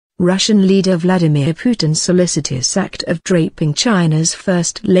Russian leader Vladimir Putin's solicitous act of draping China's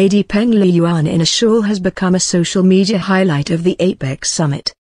First Lady Peng Liyuan in a shawl has become a social media highlight of the APEC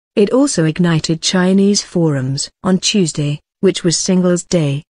summit. It also ignited Chinese forums on Tuesday, which was Singles'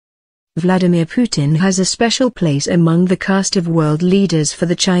 Day. Vladimir Putin has a special place among the cast of world leaders for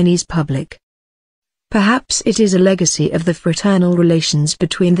the Chinese public. Perhaps it is a legacy of the fraternal relations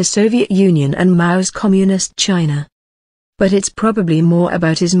between the Soviet Union and Mao's Communist China. But it's probably more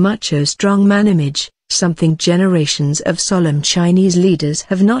about his macho strongman image, something generations of solemn Chinese leaders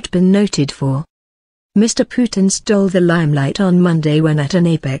have not been noted for. Mr. Putin stole the limelight on Monday when at an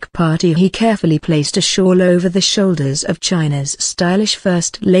APEC party he carefully placed a shawl over the shoulders of China's stylish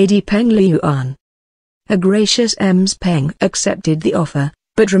First Lady Peng Liyuan. A gracious Ms. Peng accepted the offer,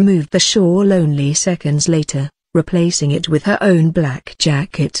 but removed the shawl only seconds later, replacing it with her own black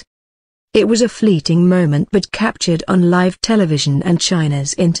jacket. It was a fleeting moment but captured on live television, and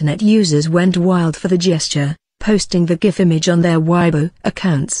China's internet users went wild for the gesture, posting the GIF image on their Weibo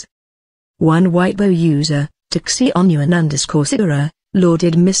accounts. One Weibo user, Taxionyuan_Sura,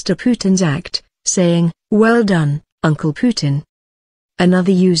 lauded Mr. Putin's act, saying, "Well done, Uncle Putin."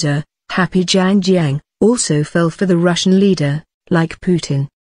 Another user, Happy Jiang, also fell for the Russian leader. Like Putin,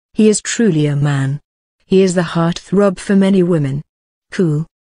 he is truly a man. He is the heartthrob for many women. Cool.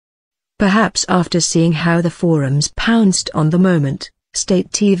 Perhaps after seeing how the forums pounced on the moment, state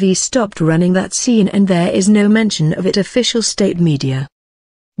TV stopped running that scene and there is no mention of it official state media.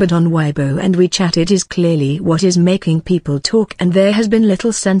 But on Weibo and WeChat it is clearly what is making people talk, and there has been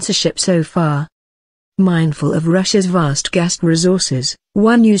little censorship so far. Mindful of Russia's vast gas resources,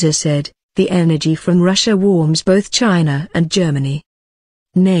 one user said, "The energy from Russia warms both China and Germany."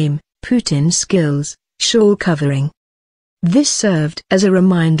 Name, Putin skills, shawl covering. This served as a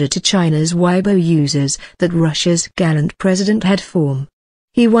reminder to China's Weibo users that Russia's gallant president had form.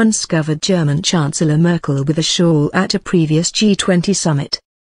 He once covered German Chancellor Merkel with a shawl at a previous G20 summit.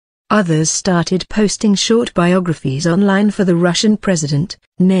 Others started posting short biographies online for the Russian president.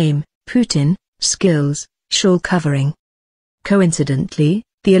 Name, Putin, skills, shawl covering. Coincidentally,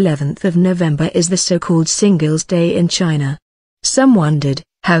 the 11th of November is the so-called Singles' Day in China. Some wondered,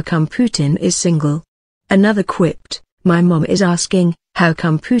 how come Putin is single? Another quipped, "My mom is asking, how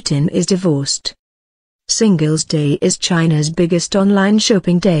come Putin is divorced?" Singles' Day is China's biggest online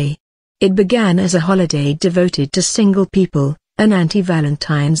shopping day. It began as a holiday devoted to single people, an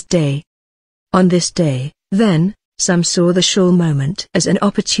anti-Valentine's Day. On this day, then, some saw the shawl moment as an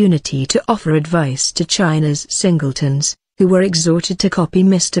opportunity to offer advice to China's singletons, who were exhorted to copy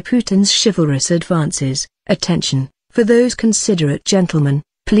Mr. Putin's chivalrous advances. Attention, for those considerate gentlemen,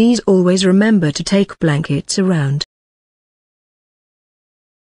 please always remember to take blankets around.